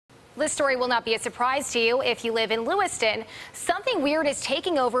This story will not be a surprise to you if you live in Lewiston. Something weird is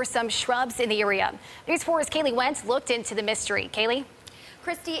taking over some shrubs in the area. News 4's Kaylee Wentz looked into the mystery. Kaylee?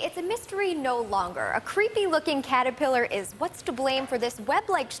 Christy, it's a mystery no longer. A creepy-looking caterpillar is what's to blame for this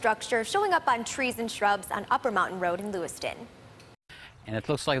web-like structure showing up on trees and shrubs on Upper Mountain Road in Lewiston. And it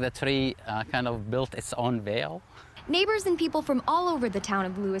looks like the tree kind of built its own veil. Neighbors and people from all over the town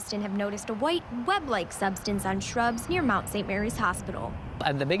of Lewiston have noticed a white web-like substance on shrubs near Mount St. Mary's Hospital.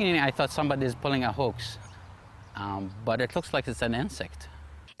 At the beginning, I thought somebody is pulling a hoax, but it looks like it's an insect.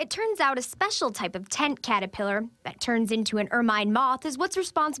 It turns out a special type of tent caterpillar that turns into an ermine moth is what's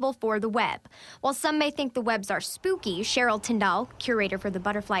responsible for the web. While some may think the webs are spooky, Cheryl Tyndall, curator for the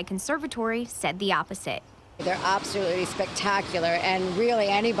Butterfly Conservatory, said the opposite. They're absolutely spectacular, and really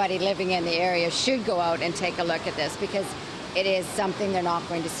anybody living in the area should go out and take a look at this because it is something they're not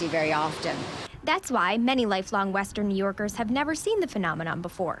going to see very often. That's why many lifelong Western New Yorkers have never seen the phenomenon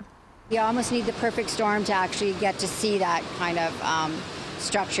before. You almost need the perfect storm to actually get to see that kind of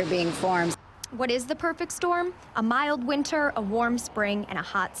structure being formed. What is the perfect storm? A mild winter, a warm spring, and a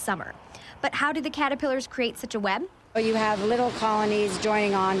hot summer. But how do the caterpillars create such a web? You have little colonies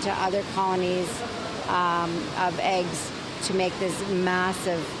joining on to other colonies of eggs to make this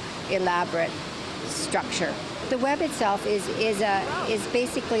massive, elaborate structure. The web itself is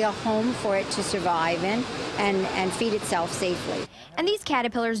basically a home for it to survive in and feed itself safely. And these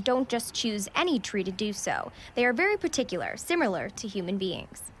caterpillars don't just choose any tree to do so. They are very particular, similar to human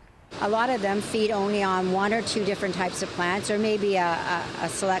beings. A lot of them feed only on one or two different types of plants, or maybe a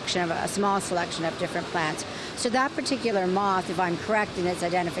small selection of different plants. So that particular moth, if I'm correct in its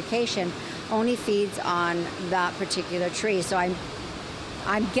identification, only feeds on that particular tree. So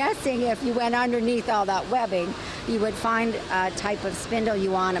I'm guessing if you went underneath all that webbing, you would find a type of spindle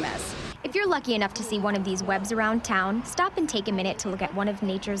euonymus. If you're lucky enough to see one of these webs around town, stop and take a minute to look at one of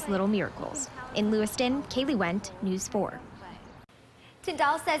nature's little miracles. In Lewiston, Kaylee Wentz, News 4.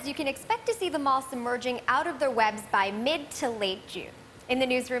 Tyndall says you can expect to see the moths emerging out of their webs by mid to late June. In the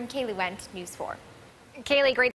newsroom, Kaylee Wentz, News 4. Kaylee, great.